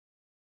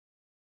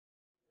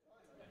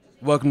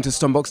Welcome to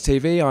Stonebox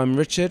TV. I'm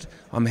Richard.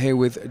 I'm here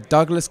with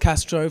Douglas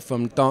Castro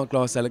from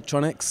Darkglass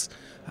Electronics.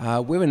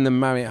 We're in the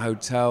Marriott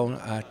Hotel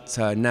at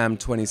NAMM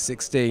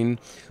 2016,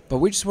 but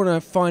we just want to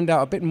find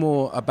out a bit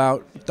more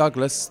about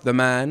Douglas, the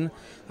man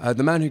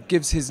who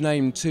gives his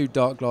name to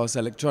Darkglass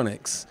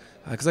Electronics.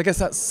 Because I guess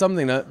that's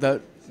something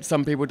that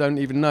some people don't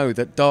even know,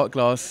 that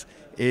Darkglass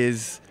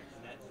is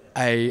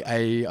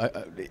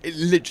it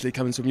literally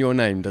comes from your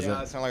name, does it?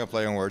 Yeah, it sounds like a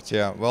play on words,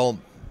 yeah. Well,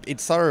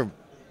 it started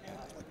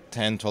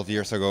 10, 12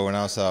 years ago when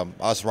I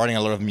was writing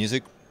a lot of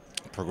music,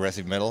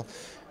 progressive metal,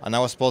 and I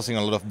was posting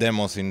a lot of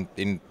demos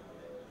in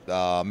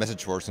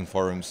message boards and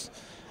forums,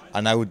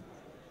 and I would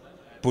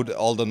put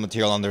all the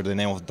material under the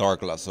name of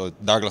Darkglass. So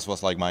Darkglass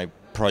was like my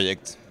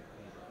project.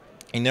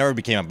 It never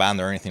became a band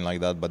or anything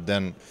like that, but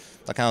then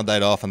that kind of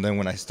died off, and then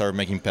when I started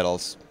making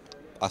pedals,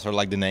 I sort of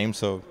liked the name,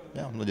 so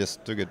yeah, I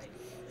just took it.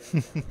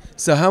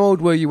 So how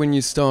old were you when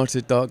you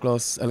started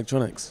Darkglass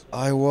Electronics?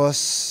 I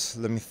was,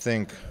 let me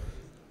think.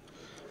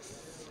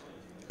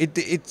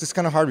 It's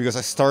kind of hard because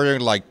I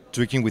started like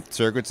tweaking with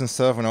circuits and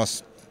stuff when I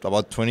was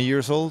about 20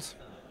 years old,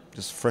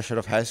 just fresh out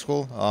of high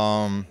school.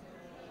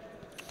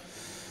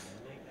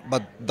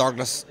 But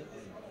Darkglass,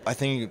 I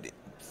think,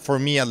 for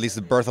me at least,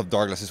 the birth of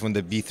Darkglass is when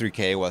the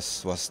B3K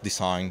was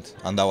designed,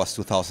 and that was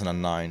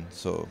 2009.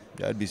 So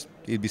yeah,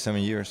 it'd be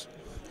 7 years.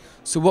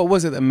 So what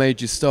was it that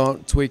made you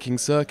start tweaking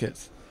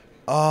circuits?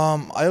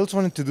 I also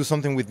wanted to do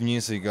something with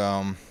music.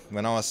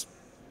 When I was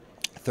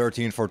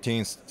 13,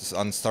 14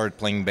 and started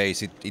playing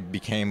bass, it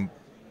became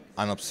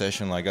an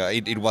obsession. Like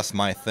it was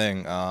my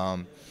thing.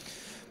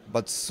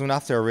 But soon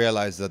after I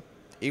realized that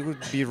it would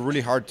be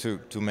really hard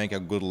to make a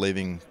good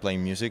living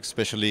playing music,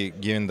 especially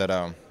given that,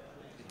 I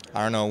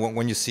don't know,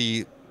 when you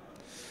see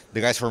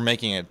the guys who are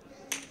making it,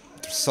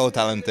 they're so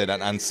talented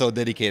and so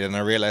dedicated, and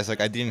I realized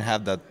like I didn't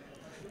have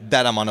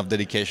that amount of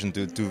dedication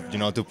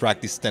to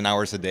practice 10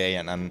 hours a day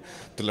and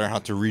to learn how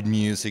to read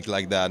music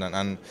like that.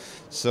 And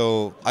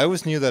so I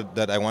always knew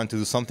that I wanted to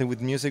do something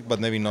with music, but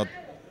maybe not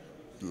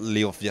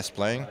live off just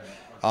playing.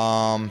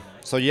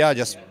 So yeah,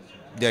 just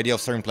the idea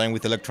of starting playing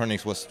with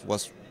electronics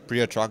was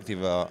pretty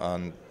attractive.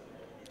 And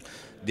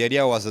the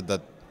idea was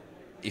that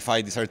if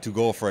I decided to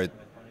go for it,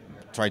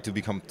 try to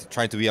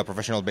be a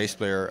professional bass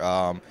player,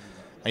 and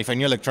if I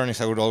knew electronics,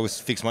 I would always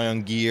fix my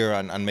own gear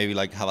and maybe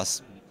like have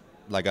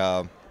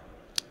a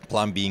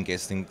plan B in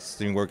case things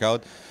didn't work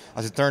out.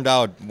 As it turned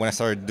out, when I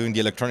started doing the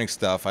electronic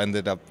stuff, I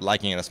ended up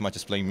liking it as much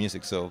as playing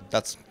music. So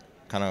that's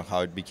kind of how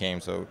it became.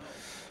 So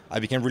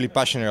I became really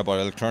passionate about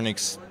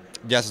electronics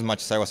just as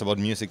much as I was about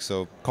music.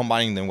 So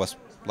combining them was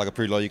like a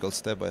pretty logical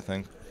step, I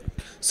think.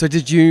 So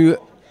did you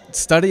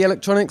study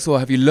electronics, or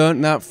have you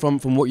learned that from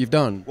what you've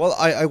done? Well,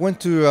 I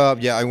went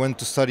to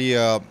study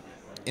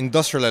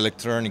industrial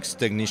electronics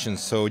technician.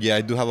 So yeah,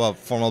 I do have a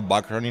formal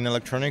background in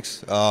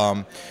electronics. It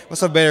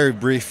was a very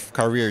brief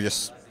career,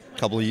 just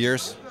couple of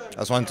years.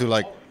 I just wanted to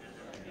like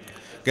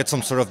get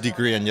some sort of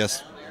degree and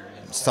just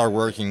start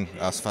working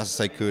as fast as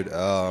I could.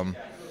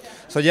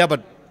 So yeah, but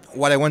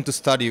what I went to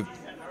study,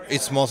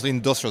 it's mostly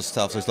industrial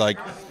stuff. So it's like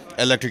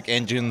electric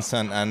engines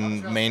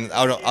and main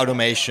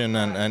automation,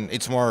 and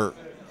it's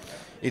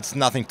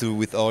nothing to do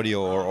with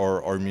audio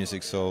or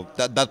music. So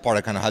that part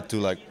I kind of had to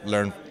like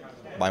learn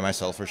by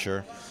myself for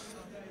sure.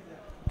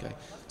 Okay.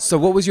 So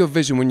what was your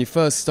vision when you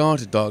first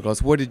started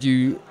Darkglass? What did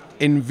you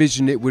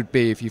envision it would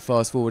be if you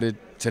fast forwarded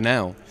to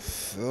now?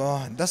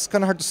 That's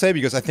kind of hard to say,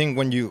 because I think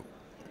when you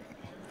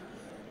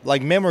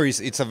like memories,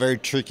 it's a very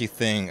tricky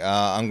thing,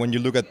 and when you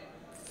look at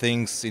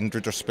things in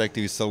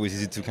retrospective, it's always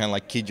easy to kind of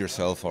like kid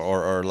yourself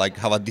or like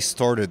have a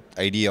distorted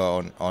idea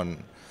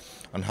on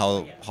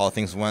how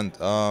things went.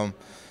 I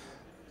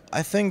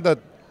think that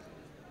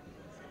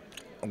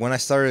when I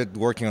started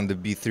working on the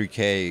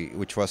B3K,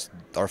 which was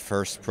our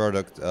first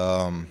product,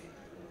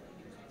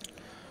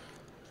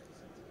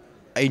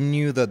 I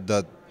knew that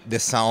the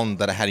sound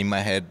that I had in my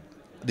head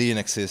didn't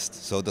exist.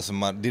 So it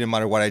didn't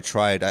matter what I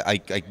tried.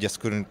 I just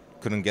couldn't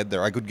get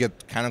there. I could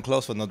get kind of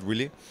close, but not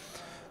really.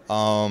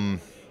 So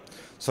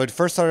it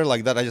first started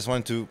like that. I just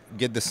wanted to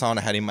get the sound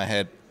I had in my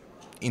head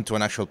into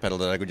an actual pedal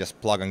that I could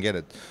just plug and get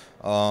it.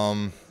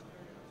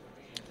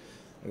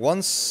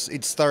 Once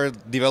it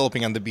started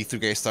developing and the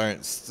B3K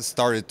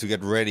started to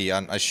get ready,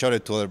 and I showed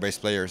it to other bass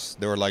players,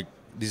 they were like,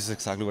 "This is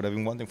exactly what I've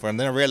been wanting for." And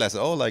then I realized,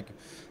 oh, like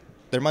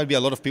there might be a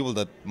lot of people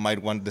that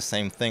might want the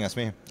same thing as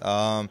me.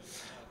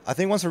 I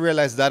think once I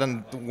realized that,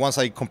 and once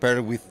I compared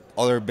it with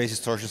other bass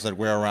distortions that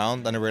were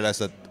around, and I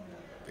realized that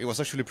it was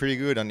actually pretty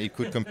good and it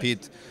could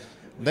compete,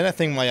 then I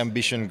think my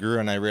ambition grew,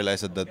 and I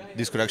realized that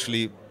this could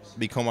actually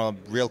become a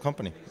real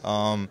company.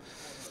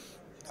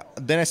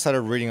 Then I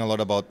started reading a lot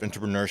about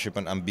entrepreneurship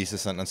and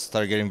business, and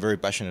started getting very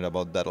passionate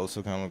about that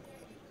also. Kind of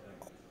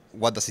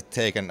what does it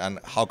take, and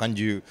how can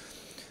you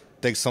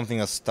take something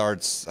that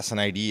starts as an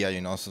idea,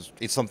 so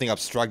it's something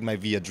abstract,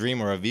 might be a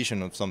dream or a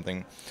vision of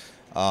something,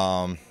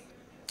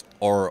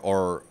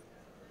 or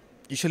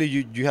usually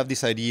you have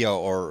this idea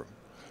or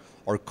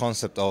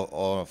concept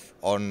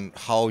on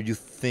how you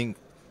think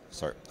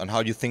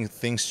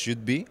things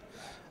should be,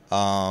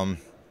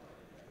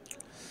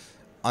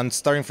 and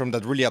starting from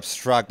that really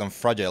abstract and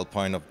fragile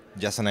point of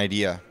just an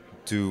idea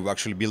to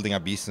actually building a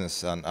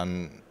business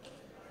and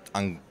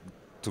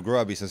to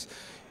grow a business,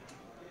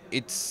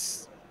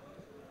 it's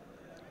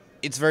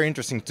it's very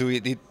interesting too.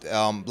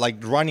 Like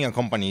running a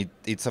company,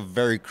 it's a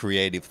very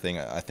creative thing.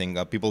 I think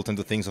people tend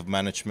to think of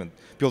management.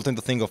 People tend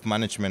to think of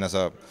management as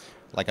a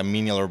like a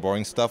menial or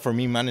boring stuff. For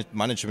me,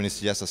 management is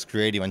just as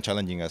creative and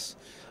challenging as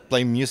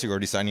playing music or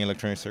designing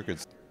electronic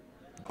circuits.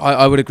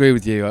 I would agree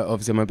with you.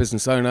 Obviously, I'm a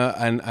business owner,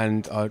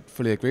 and I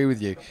fully agree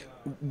with you.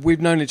 We've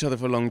known each other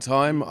for a long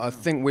time. I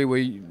think we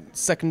were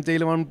second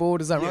dealer on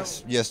board. Is that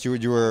right? Yes, you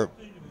were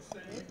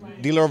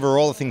dealer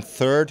overall. I think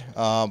third.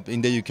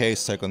 In the UK,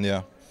 second.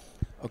 Yeah.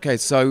 Okay,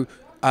 so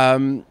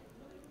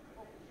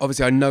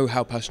obviously I know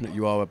how passionate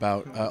you are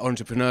about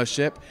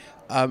entrepreneurship.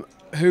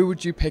 Who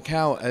would you pick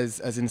out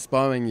as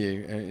inspiring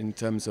you in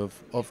terms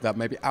of that,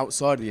 maybe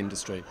outside of the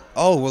industry?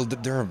 Oh well,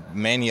 there are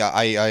many.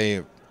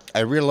 I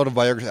read a lot of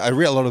biographies. I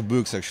read a lot of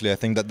books actually. I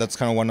think that's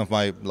kind of one of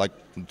my like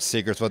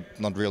secrets, but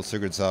not real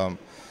secrets.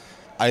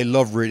 I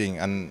love reading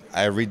and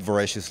I read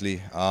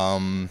voraciously.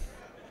 Well,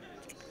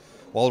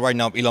 right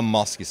now Elon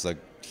Musk is like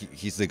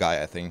he's the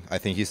guy. I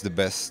think he's the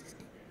best,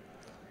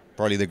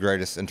 probably the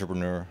greatest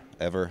entrepreneur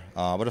ever.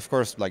 But of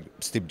course, like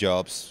Steve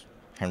Jobs,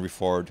 Henry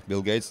Ford,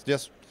 Bill Gates,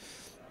 just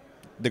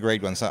the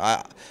great ones.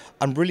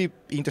 I'm really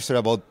interested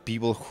about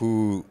people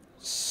who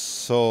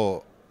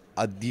saw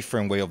a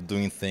different way of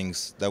doing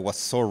things that was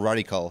so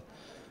radical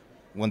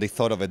when they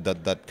thought of it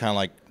that kind of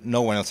like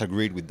no one else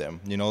agreed with them.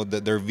 You know,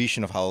 their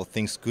vision of how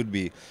things could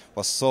be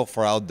was so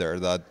far out there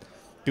that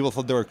people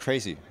thought they were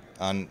crazy.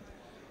 And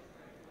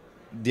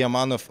the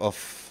amount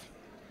of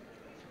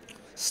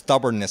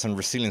stubbornness and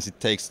resilience it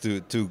takes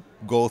to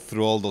go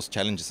through all those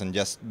challenges and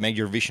just make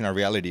your vision a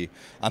reality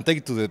and take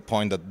it to the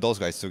point that those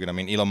guys took it. I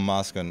mean, Elon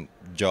Musk and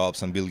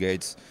Jobs and Bill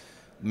Gates,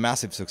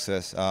 massive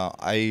success.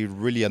 I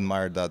really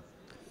admire that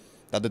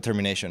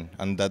determination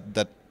and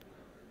that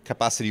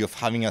capacity of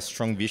having a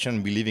strong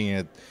vision, believing in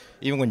it,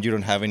 even when you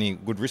don't have any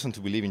good reason to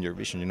believe in your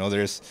vision. You know,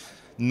 there's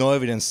no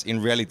evidence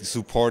in reality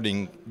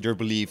supporting your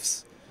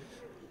beliefs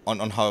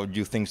on how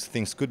you think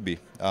things could be,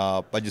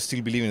 but you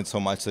still believe in it so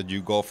much that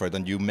you go for it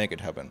and you make it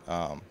happen.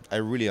 I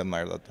really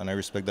admire that and I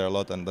respect that a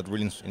lot, and that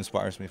really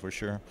inspires me for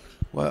sure.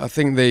 Well, I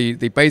think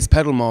the bass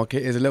pedal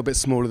market is a little bit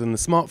smaller than the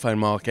smartphone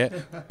market,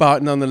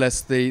 but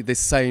nonetheless the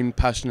same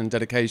passion and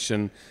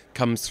dedication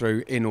comes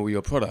through in all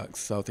your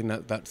products. So I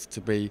think that's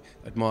to be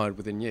admired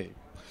within you.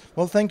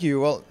 Well, thank you.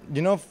 Well,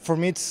 you know, for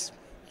me,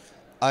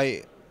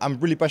 I'm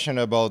really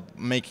passionate about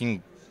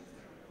making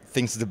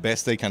things the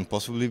best they can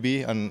possibly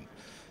be, and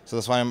so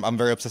that's why I'm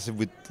very obsessive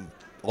with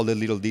all the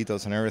little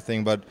details and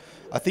everything. But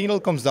I think it all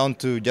comes down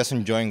to just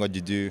enjoying what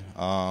you do.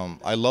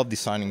 I love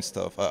designing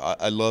stuff.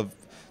 I love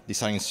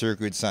designing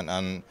circuits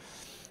and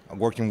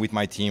working with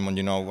my team on,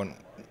 you know, when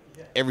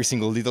every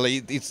single detail.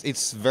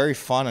 It's very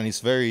fun and it's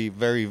very,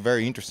 very,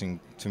 very interesting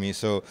to me.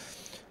 So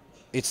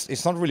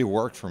it's not really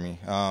work for me.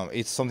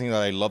 It's something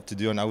that I love to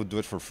do, and I would do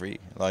it for free.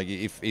 Like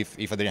if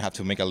I didn't have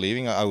to make a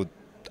living, I would.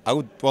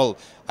 Well,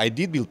 I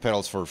did build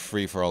pedals for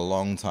free for a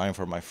long time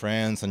for my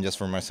friends and just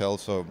for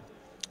myself. So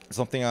it's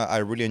something I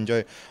really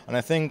enjoy, and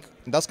I think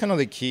that's kind of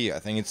the key. I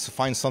think it's to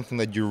find something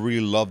that you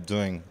really love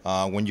doing.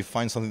 When you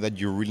find something that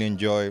you really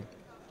enjoy,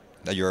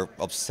 that you're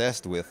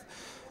obsessed with,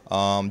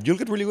 you'll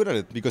get really good at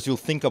it because you'll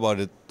think about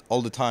it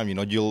all the time. You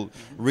know, you'll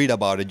read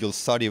about it, you'll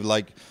study.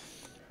 Like,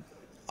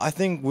 I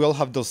think we all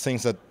have those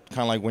things that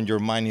kind of like when your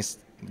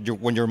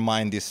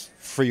mind is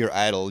free or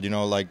idle. You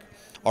know, like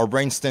our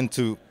brains tend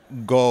to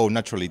go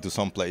naturally to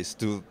some place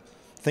to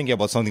thinking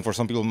about something. For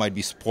some people it might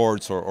be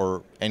sports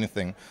or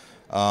anything.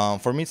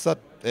 For me it's that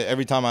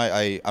every time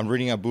I'm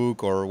reading a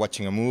book or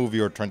watching a movie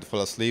or trying to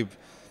fall asleep,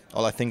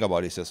 all I think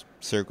about is just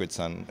circuits,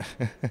 and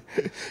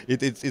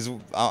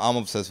I'm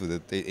obsessed with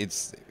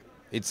it.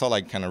 It's all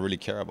I kind of really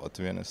care about,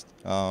 to be honest.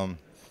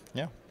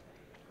 Yeah,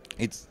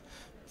 it's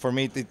for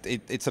me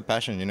it's a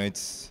passion, you know.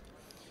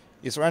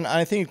 And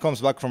I think it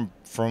comes back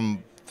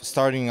from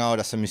starting out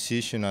as a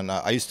musician, and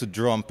I used to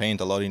draw and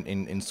paint a lot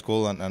in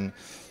school, and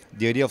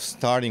the idea of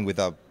starting with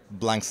a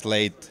blank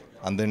slate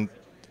and then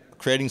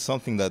creating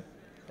something that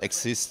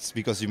exists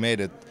because you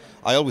made it,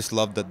 I always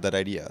loved that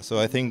idea. So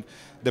I think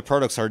the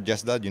products are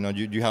just that, you know,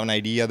 you have an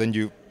idea, then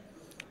you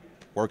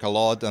work a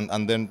lot,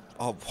 and then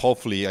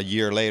hopefully a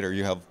year later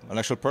you have an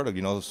actual product,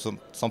 you know,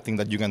 something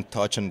that you can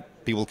touch and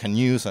people can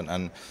use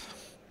and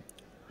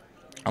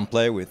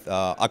play with.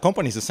 A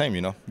company is the same,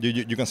 you know.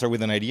 You can start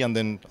with an idea, and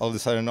then all of a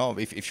sudden,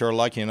 if you're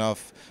lucky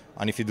enough,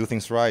 and if you do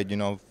things right, you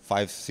know,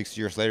 5-6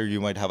 years later,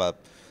 you might have a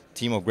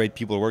team of great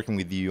people working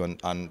with you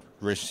and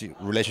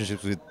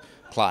relationships with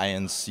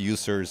clients,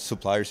 users,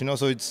 suppliers. You know,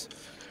 so it's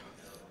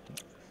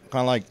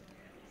kind of like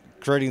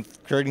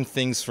creating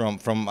things from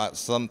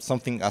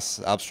something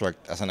as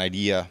abstract as an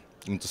idea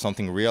into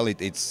something real.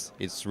 It's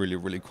really,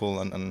 really cool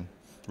and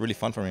really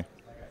fun for me.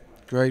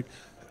 Great.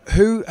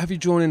 Who have you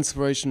drawn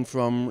inspiration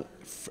from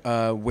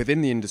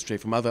within the industry,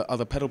 from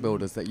other pedal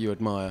builders that you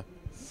admire?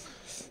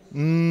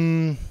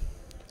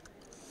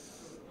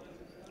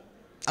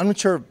 I'm I'm not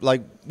sure.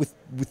 Like with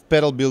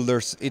pedal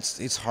builders,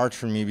 it's hard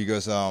for me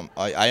because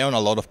I own a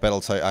lot of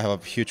pedals. I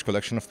have a huge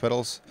collection of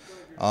pedals,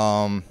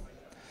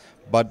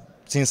 but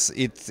since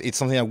it's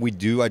something that we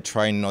do, I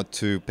try not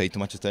to pay too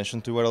much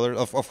attention to what other.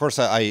 Of course,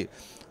 I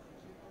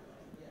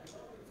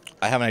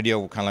have an idea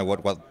of kind of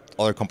like what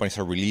other companies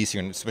are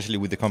releasing, especially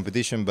with the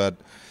competition. But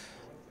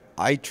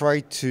I try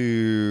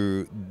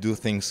to do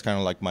things kind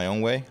of like my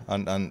own way,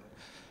 and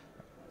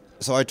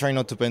so I try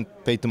not to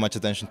pay too much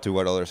attention to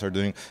what others are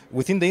doing.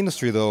 Within the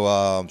industry,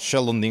 though,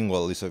 Sheldon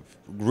Dingwall is a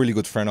really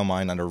good friend of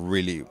mine and a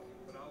really,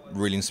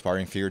 really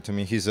inspiring figure to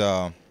me. He's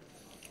the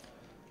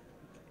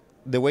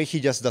way he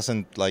just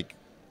doesn't like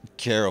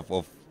care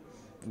of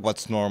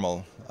what's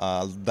normal,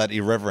 that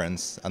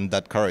irreverence and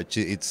that courage.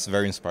 It's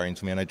very inspiring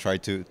to me, and I try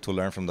to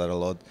learn from that a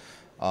lot.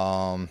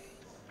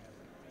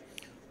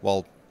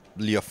 Well,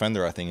 Leo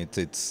Fender, I think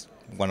it's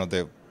one of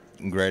the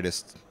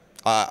greatest.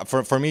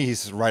 For me,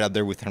 he's right up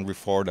there with Henry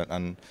Ford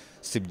and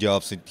Steve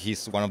Jobs.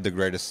 He's one of the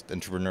greatest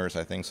entrepreneurs,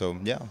 I think. So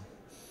yeah,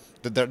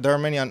 there are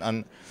many,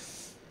 and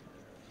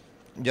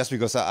just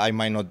because I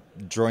might not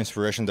draw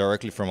inspiration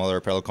directly from other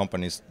pedal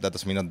companies, that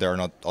doesn't mean that there are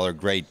not other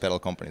great pedal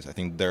companies. I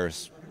think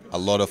there's a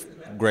lot of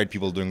great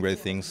people doing great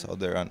things out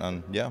there,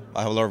 and yeah,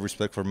 I have a lot of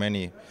respect for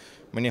many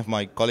of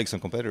my colleagues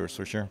and competitors,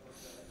 for sure.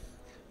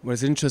 Well,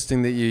 it's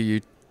interesting that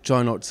you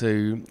try not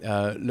to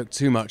look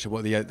too much at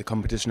what the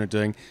competition are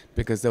doing,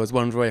 because there was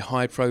one very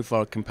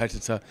high-profile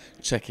competitor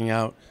checking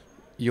out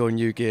your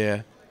new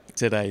gear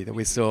today that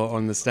we saw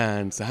on the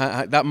stand. So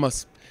that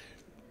must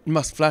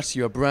flatter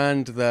you. A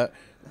brand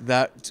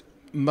that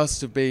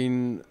must have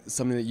been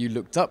something that you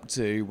looked up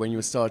to when you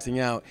were starting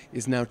out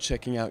is now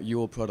checking out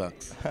your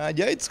products.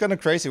 Yeah, it's kind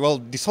of crazy. Well,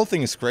 this whole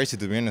thing is crazy,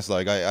 to be honest.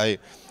 Like I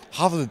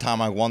half of the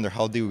time I wonder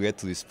how did we get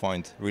to this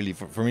point. Really,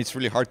 for me, it's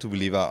really hard to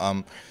believe.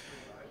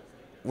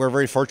 We're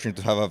very fortunate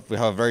to have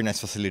a very nice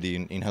facility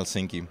in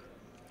Helsinki.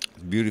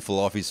 Beautiful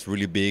office,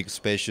 really big,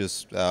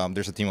 spacious.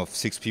 There's a team of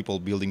 6 people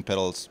building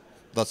pedals.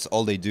 That's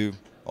all they do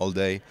all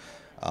day.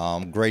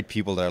 Great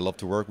people that I love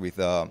to work with.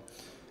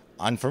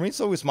 And for me, it's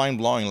always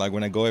mind-blowing. Like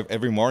when I go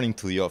every morning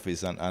to the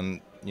office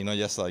and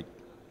just like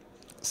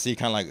see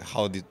kind of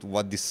like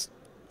what this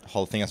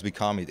whole thing has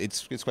become.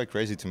 It's quite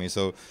crazy to me.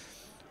 So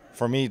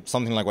for me,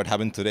 something like what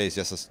happened today is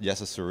just as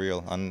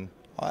surreal. And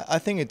I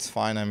think it's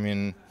fine. I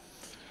mean,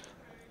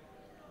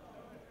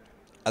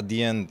 at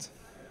the end,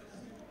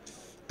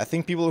 I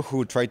think people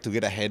who try to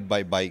get ahead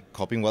by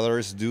copying what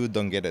others do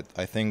don't get it.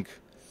 I think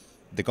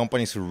the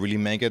companies who really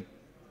make it,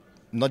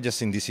 not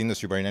just in this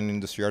industry, but in any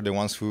industry, are the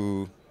ones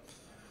who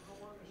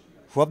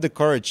have the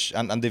courage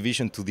and the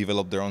vision to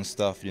develop their own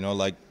stuff.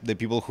 Like the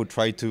people who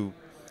try to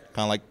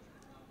kind of like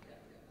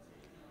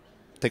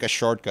take a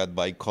shortcut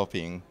by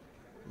copying,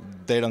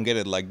 they don't get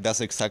it. Like that's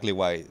exactly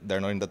why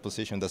they're not in that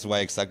position. That's why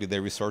exactly they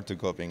resort to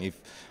copying.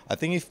 I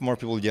think if more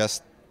people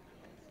just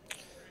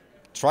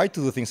try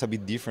to do things a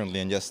bit differently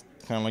and just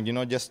kind of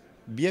like, just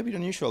be a bit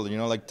unusual,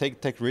 like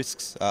take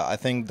risks. I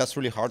think that's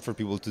really hard for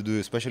people to do,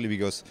 especially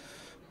because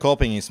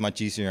copying is much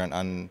easier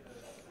and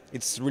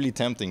it's really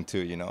tempting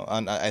too,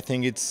 and I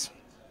think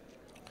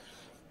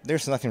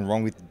there's nothing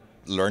wrong with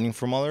learning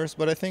from others,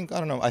 but I think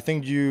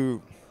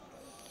you're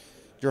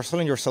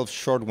selling yourself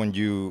short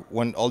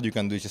when all you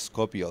can do is just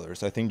copy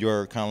others. I think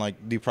you're kind of like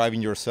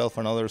depriving yourself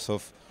and others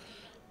of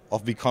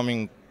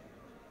becoming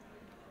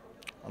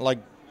like,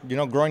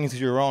 growing into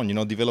your own,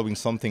 developing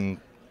something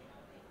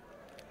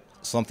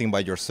by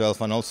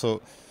yourself. And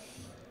also,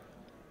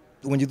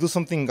 when you do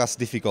something as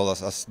difficult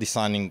as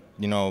designing,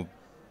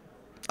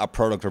 a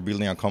product or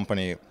building a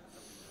company,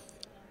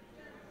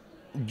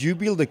 you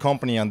build the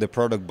company and the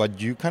product, but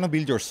you kind of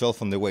build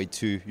yourself on the way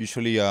too.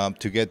 Usually,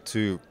 to get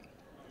to,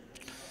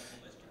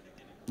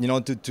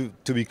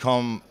 to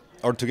become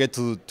or to get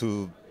to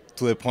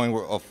the point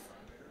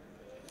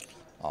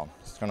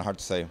it's kind of hard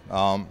to say.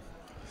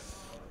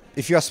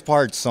 If you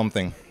aspire to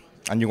something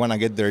and you want to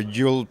get there,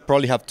 you'll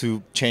probably have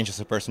to change as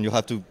a person. You'll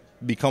have to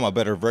become a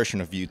better version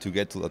of you to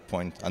get to that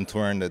point and to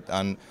earn it.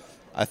 And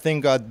I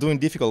think doing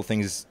difficult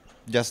things is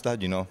just that,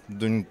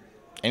 doing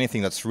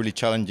anything that's really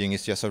challenging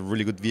is just a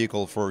really good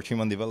vehicle for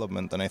human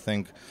development. And I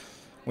think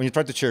when you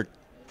try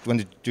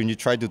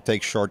to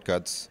take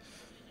shortcuts,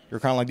 you're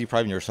kind of like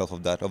depriving yourself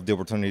of the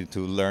opportunity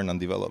to learn and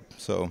develop.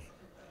 So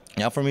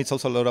yeah, for me, it's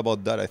also a lot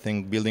about that. I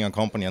think building a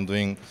company and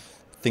doing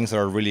things that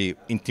are really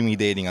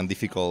intimidating and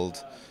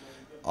difficult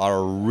are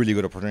a really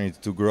good opportunity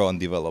to grow and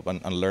develop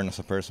and learn as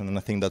a person. And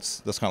I think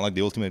that's kind of like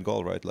the ultimate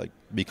goal, right? Like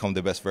become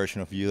the best version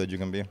of you that you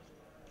can be.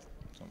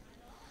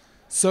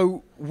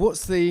 So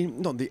what's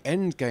not the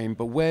end game,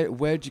 but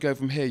where do you go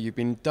from here? You've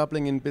been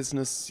doubling in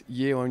business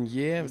year on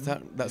year. Is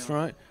that's yeah.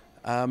 Right?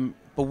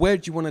 But where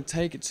do you want to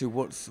take it to?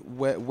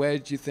 Where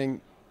do you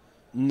think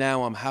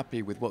now I'm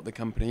happy with what the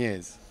company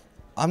is?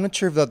 I'm not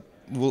sure if that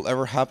will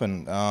ever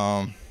happen.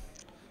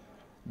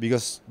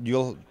 Because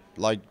we'll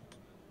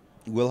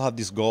have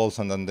these goals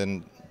and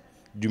then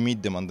you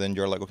meet them and then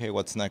you're like, okay,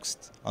 what's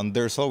next? And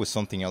there's always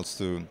something else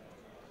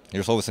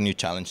there's always a new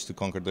challenge to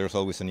conquer. There's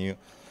always a new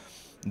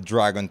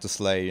dragon to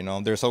slay,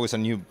 There's always a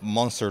new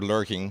monster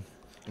lurking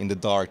in the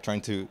dark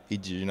trying to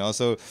eat you, you know.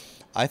 So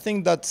I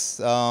think that's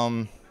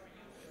I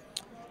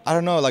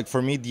don't know. Like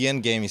for me, the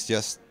end game is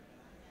just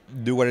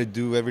do what I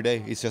do every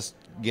day. It's just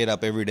get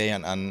up every day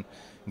and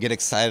get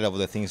excited about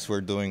the things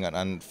we're doing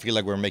and feel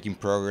like we're making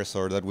progress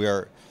or that we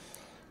are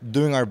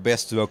doing our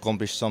best to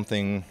accomplish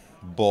something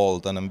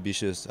bold and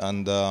ambitious.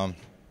 And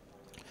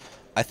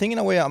I think in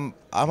a way I'm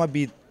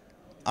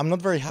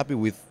not very happy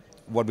with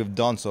what we've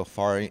done so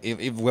far.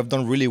 If we've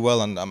done really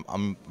well, and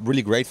I'm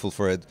really grateful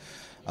for it.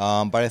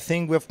 But I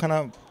think we have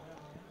kind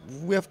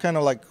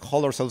of like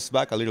hold ourselves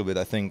back a little bit.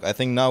 I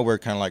think now we're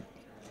kind of like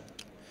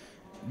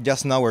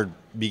just now we're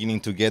beginning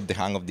to get the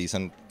hang of this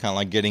and kind of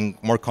like getting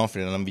more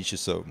confident and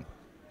ambitious. So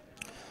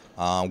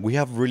we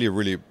have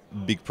really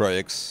big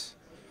projects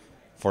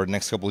for the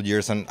next couple of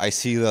years, and I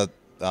see that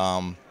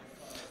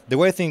the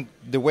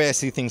way I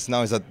see things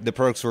now is that the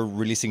products we're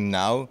releasing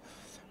now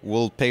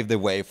will pave the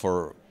way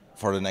for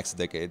the next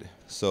decade.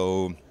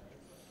 So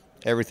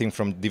everything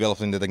from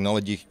developing the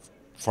technology,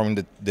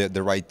 forming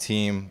the right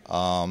team,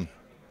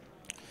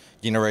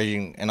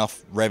 generating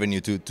enough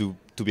revenue to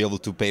be able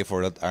to pay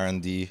for that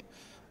R&D.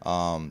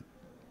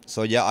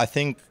 So yeah, I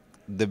think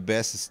the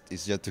best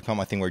is yet to come.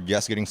 I think we're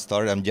just getting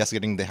started. I'm just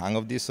getting the hang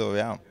of this. So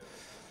yeah,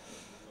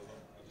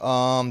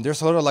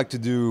 there's a lot I like to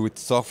do with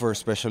software,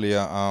 especially.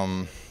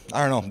 I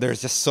don't know.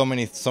 There's just so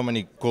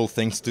many cool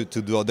things to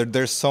do.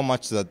 There's so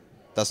much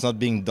that's not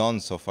being done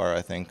so far.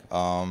 I think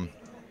I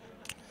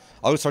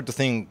will start to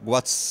think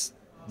what's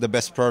the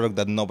best product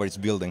that nobody's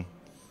building,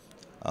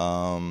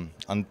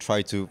 and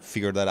try to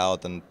figure that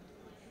out and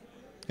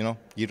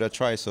give it a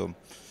try. So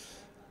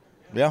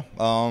yeah.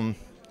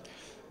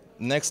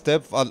 Next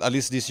step, at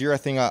least this year, I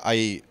think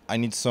I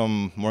need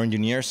some more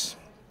engineers.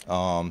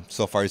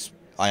 So far,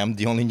 I am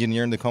the only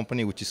engineer in the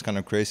company, which is kind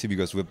of crazy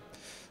because we've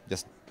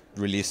just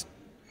released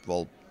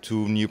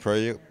two new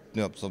products.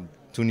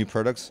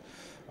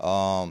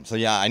 So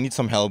yeah, I need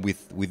some help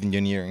with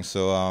engineering.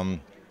 So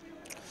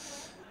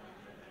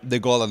the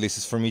goal, at least,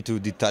 is for me to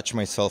detach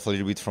myself a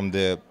little bit from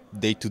the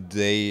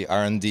day-to-day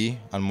R&D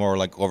and more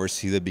like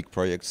oversee the big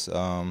projects.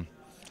 So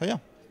yeah,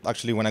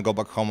 actually, when I go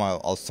back home,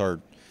 I'll start.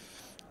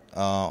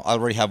 I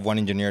already have one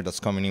engineer that's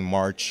coming in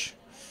March,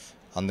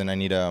 and then I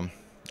need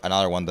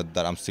another one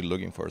that I'm still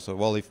looking for. So,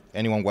 well, if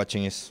anyone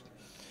watching is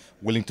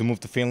willing to move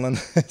to Finland,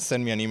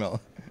 send me an email.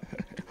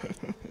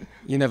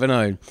 You never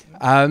know.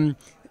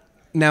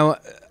 Now,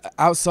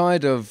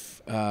 outside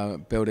of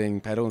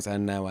building pedals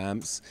and now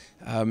amps,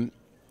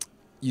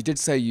 you did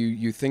say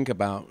you think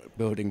about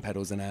building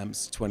pedals and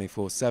amps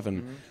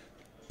 24/7.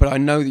 But I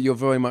know that you're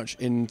very much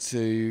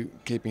into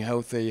keeping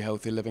healthy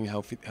living,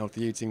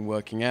 healthy eating,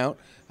 working out.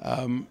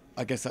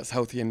 I guess that's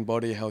healthy in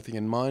body, healthy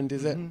in mind,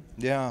 is it?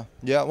 Yeah.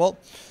 Well,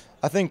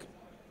 I think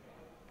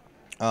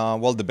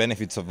the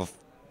benefits of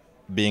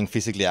being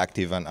physically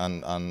active and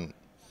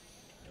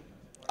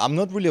I'm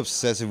not really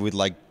obsessive with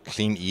like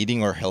clean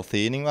eating or healthy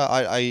eating.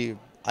 I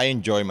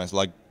enjoy myself.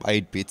 Like I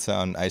eat pizza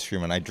and ice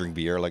cream and I drink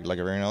beer like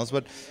everyone else.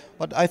 But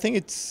I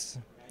think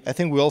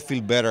we all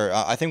feel better.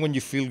 I think when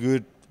you feel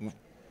good.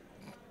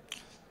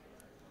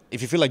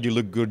 If you feel like you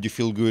look good, you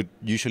feel good,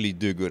 usually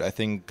do good. I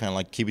think kind of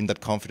like keeping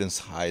that confidence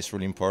high is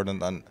really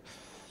important. And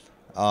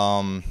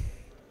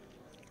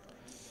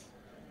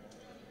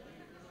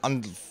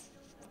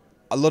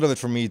a lot of it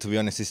for me, to be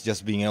honest, is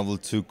just being able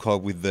to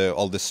cope with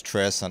all the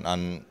stress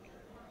and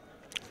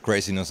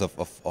craziness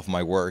of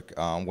my work.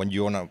 When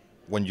you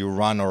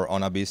run or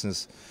own a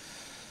business,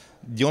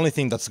 the only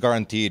thing that's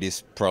guaranteed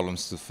is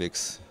problems to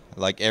fix.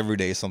 Like every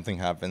day something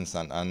happens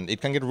and it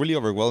can get really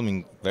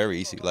overwhelming very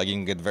easy. Like it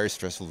can get very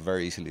stressful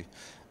very easily.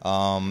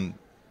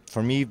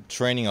 For me,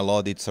 training a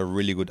lot, it's a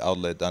really good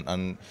outlet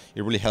and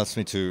it really helps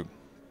me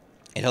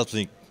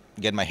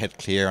get my head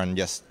clear and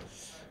just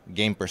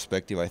gain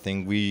perspective. I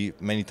think we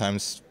many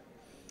times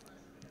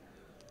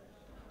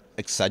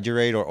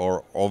exaggerate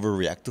or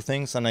overreact to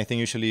things, and I think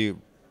usually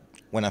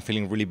when I'm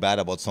feeling really bad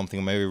about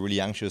something, maybe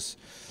really anxious,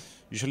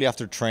 usually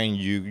after training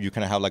you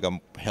kind of have like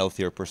a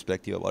healthier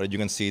perspective about it. You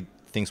can see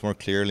things more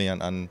clearly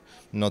and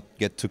not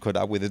get too caught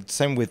up with it.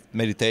 Same with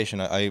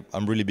meditation.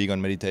 I'm really big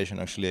on meditation.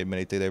 Actually, I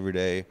meditate every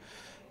day.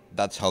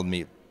 That's helped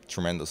me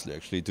tremendously,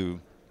 actually, to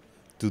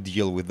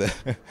deal with the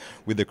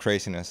with the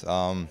craziness.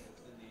 I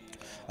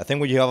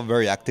think when you have a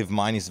very active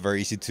mind, it's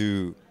very easy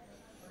to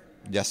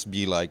just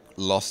be like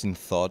lost in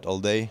thought all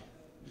day.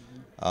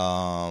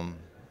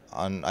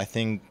 And I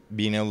think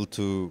being able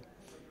to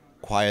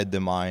quiet the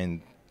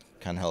mind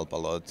can help a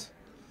lot.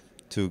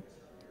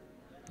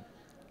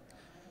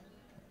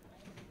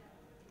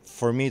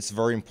 For me, it's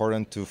very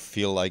important to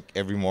feel like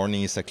every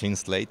morning is a clean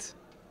slate.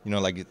 You know,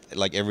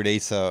 like every day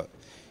it's a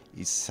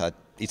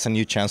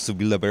new chance to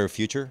build a better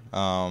future.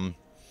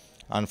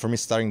 And for me,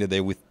 starting the day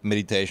with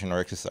meditation or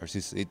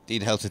exercise,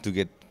 it helps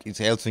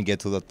me get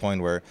to that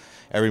point where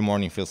every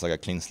morning feels like a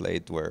clean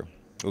slate, where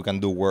we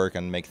can do work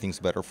and make things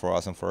better for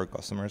us and for our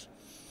customers.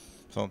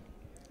 So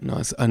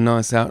a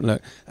nice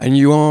outlook. And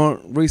you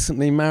are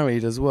recently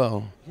married as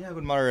well. Yeah, I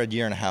got married a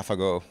year and a half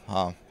ago.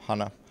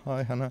 Hannah.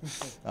 Hi, Hannah.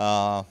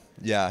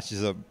 Yeah,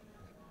 she's a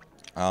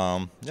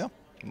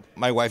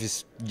My wife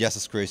is just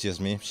as crazy as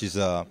me. She's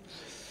a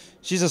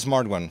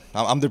smart one.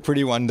 I'm the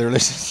pretty one. They're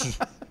listening.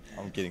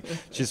 I'm kidding.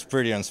 She's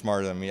pretty and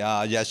smarter than me.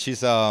 Yeah,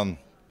 she's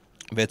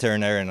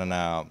veterinarian, and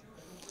now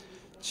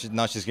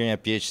she's getting a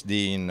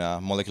PhD in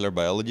molecular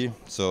biology.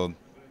 So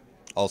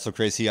also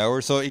crazy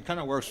hours. So it kind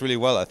of works really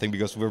well, I think,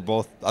 because we're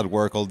both at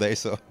work all day.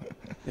 So.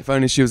 If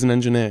only she was an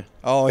engineer.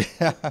 Oh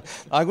yeah,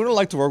 I wouldn't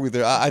like to work with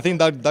her. I think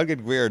that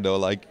get weird though.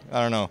 Like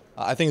I don't know.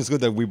 I think it's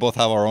good that we both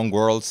have our own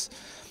worlds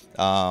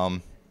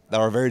that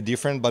are very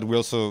different, but we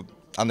also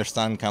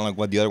understand kind of like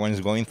what the other one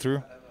is going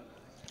through.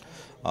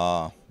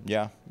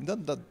 Yeah,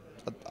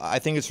 I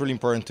think it's really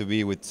important to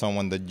be with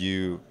someone that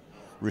you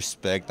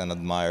respect and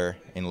admire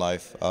in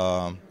life,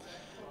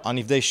 and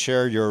if they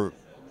share your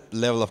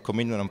level of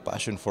commitment and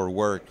passion for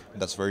work,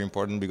 that's very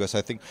important. Because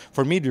I think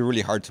for me it'd be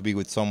really hard to be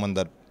with someone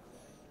that.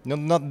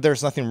 Not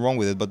there's nothing wrong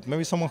with it, but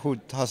maybe someone who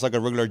has like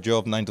a regular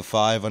job 9 to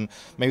 5, and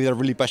maybe they're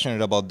really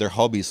passionate about their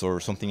hobbies or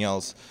something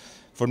else.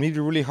 For me, it's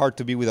really hard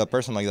to be with a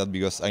person like that,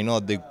 because I know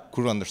that they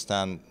couldn't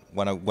understand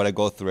what I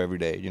go through every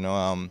day.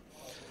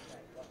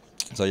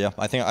 So yeah,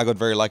 I think I got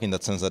very lucky in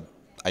that sense that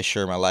I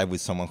share my life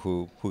with someone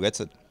who gets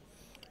it.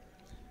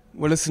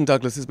 Well, listen,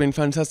 Douglas, it's been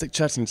fantastic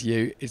chatting to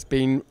you. It's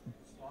been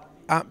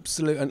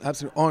an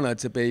absolute honour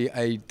to be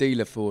a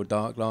dealer for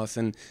Darkglass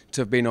and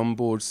to have been on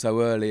board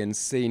so early and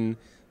seen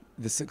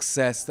the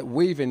success that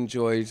we've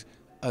enjoyed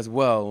as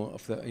well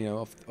off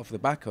the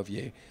back of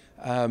you,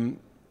 and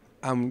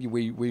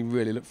we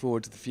really look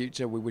forward to the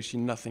future. We wish you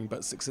nothing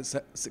but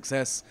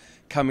success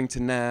coming to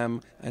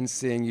NAMM and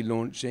seeing you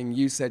launching.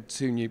 You said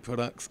 2 new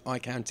products. I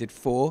counted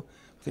 4.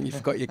 I think you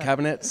forgot your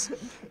cabinets,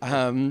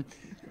 and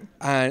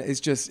it's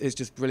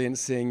just brilliant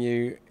seeing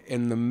you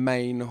in the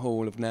main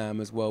hall of NAMM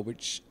as well,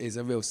 which is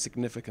a real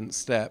significant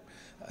step.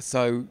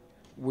 So.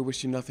 We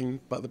wish you nothing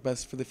but the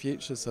best for the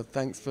future. So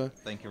thanks for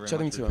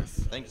chatting to us.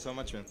 Thank you so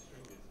much, man.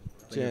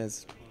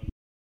 Cheers.